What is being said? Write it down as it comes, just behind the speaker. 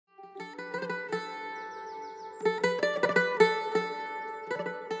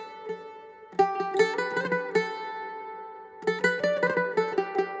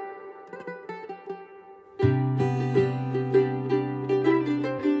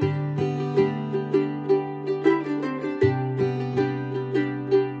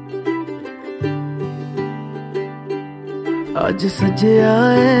आज सजया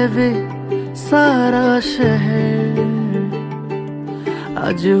है वे सारा शहर,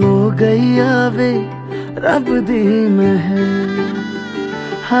 आज हो गई आवे रब दी महर।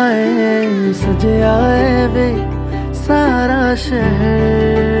 हाय सजया है वे सारा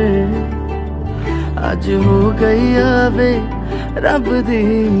शहर, आज हो गई आवे रब दी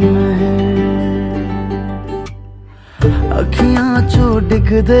महर। अखियां चो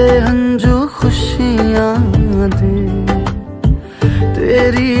डिगदे हंजू खुशियां दे,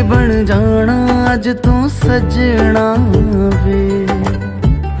 तेरी बन जाना अज तू सजना वे।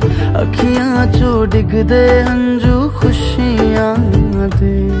 अखियां चो डिगदे हंजू खुशियां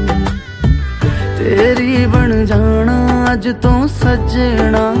दे, तेरी बन जाना अज तू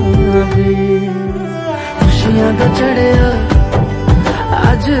सजना वे। खुशियां दा चढ़िया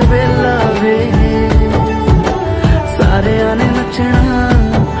अज वेला वे, सारेयां ने नचना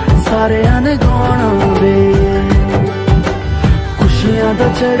सारेयां ने गाना वे। खुशियां दा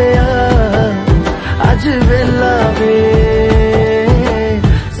चढ़िया अज वेला वे,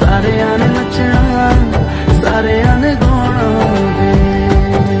 सारेयां ने नचना सारेयां ने गाना वे।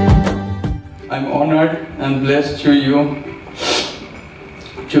 I'm honored and blessed to you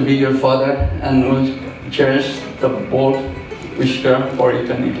to be your father and will cherish the both wisdom for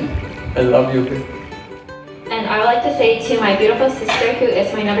eternity. I love you. And I would like to say to my beautiful sister, who is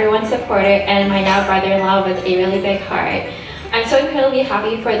my #1 supporter, and my now brother-in-law with a really big heart, I'm so incredibly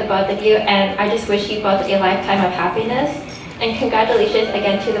happy for the both of you, and I just wish you both a lifetime of happiness. And congratulations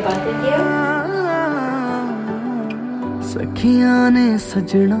again to the both of you. सखियां ने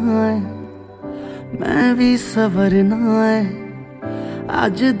सजना है, मैं भी सवरना है,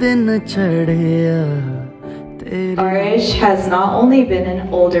 आज दिन चढ़िया। Aarish has not only been an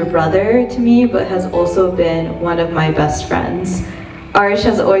older brother to me, but has also been one of my best friends. Aarish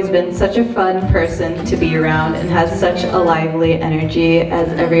has always been such a fun person to be around and has such a lively energy, as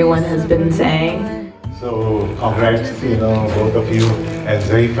everyone has been saying. So congrats, both of you. And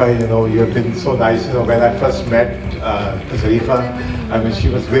Zarifa, you have been so nice. When I first met Zarifa, I mean, she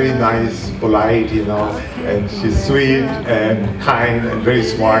was very nice, polite, and she's sweet and kind and very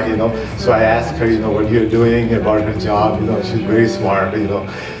smart, So I asked her, what you're doing about her job, she's very smart,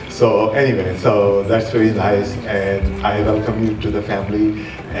 So anyway, so that's very nice, and I welcome you to the family,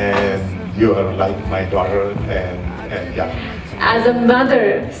 and you are like my daughter, and yeah. As a mother,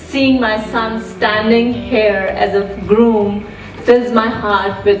 seeing my son standing here as a groom fills my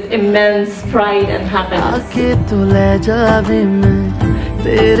heart with immense pride and happiness. आके तू ले जावे मैं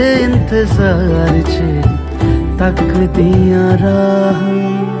तेरे इंतजार च तकदियां राह,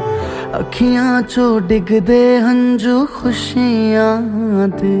 अखियां चो डिगदे हंजू खुशियां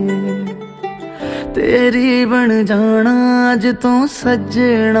दे, तेरी बन जाना अज तू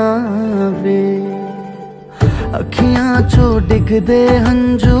सजना वे। अखियां चो डिगदे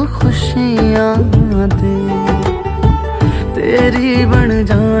हंजू खुशियां दे, तेरी बन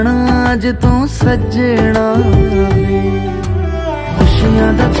जाना अज तू सजना वे। खुशियां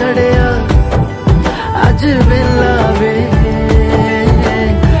दा चढ़िया अज वेला वे,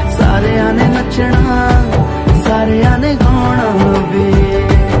 सारेयां ने नचना सारेयां ने गाना वे।